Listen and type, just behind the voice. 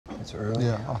It's early.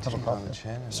 Yeah, I'll have a On the coffee.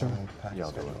 chin and Sir. then pack Yeah,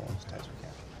 I'll do schedule it. as tight as we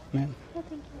can. Ma'am. No,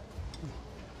 thank you.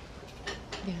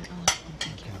 Yeah, I'll have one,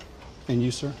 thank you. And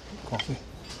you, sir? Coffee.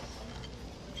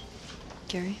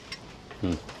 Gary?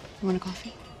 You want a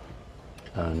coffee?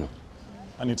 No.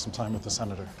 I need some time with the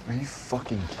senator. Are you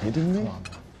fucking kidding me?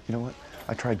 You know what?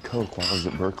 I tried coke while I was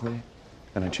at Berkeley,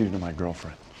 and I cheated on my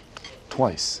girlfriend.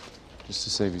 Twice. Just to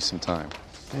save you some time.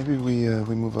 Maybe we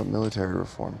move up military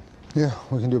reform. Yeah,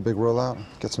 we can do a big rollout,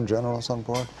 get some generals on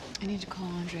board. I need to call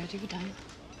Andrea. Do you have a dime?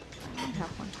 I have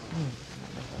one.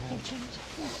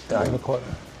 Yeah, in the corner.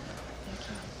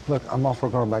 Look, I'm all for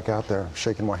going back out there,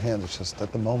 shaking more hands. It's just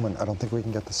at the moment, I don't think we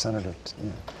can get the senator.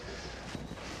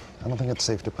 I don't think it's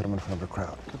safe to put him in front of a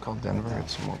crowd. Could call Denver, get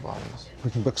some more bodies.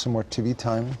 We can book some more TV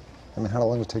time. I mean, how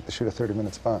long would it take to shoot a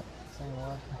 30-minute spot?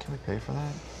 Can we pay for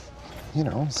that? You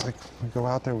know, it's like we go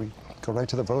out there, we go right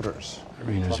to the voters.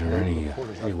 Irene, is there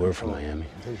any word from Miami?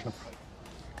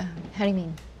 How do you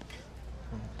mean?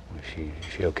 Is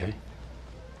she okay?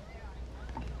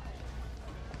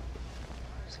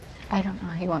 I don't know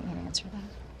how you want me to answer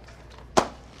that.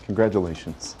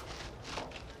 Congratulations.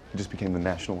 You just became the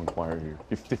National Enquirer here.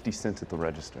 You're 50 cents at the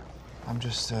register. I'm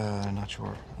just not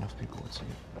sure enough people would see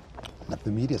it. If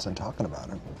the media isn't talking about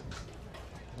it.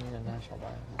 You need a national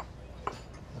buy.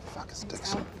 The fuck is It's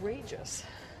Dixon? outrageous.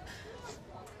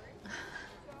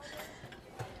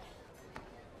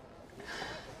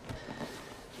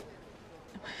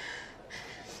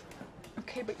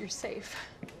 Okay, but you're safe.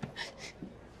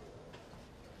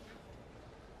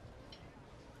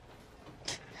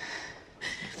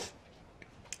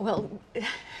 Well,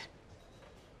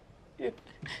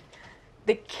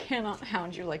 they cannot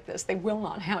hound you like this. They will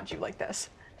not hound you like this.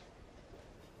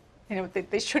 You know,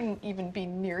 they shouldn't even be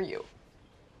near you.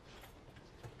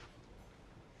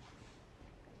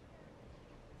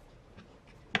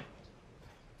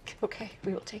 Okay,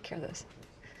 we will take care of this.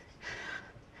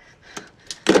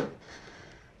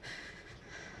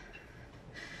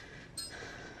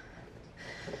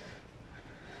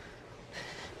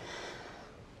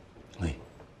 Lee,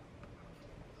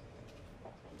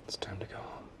 it's time to go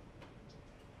home.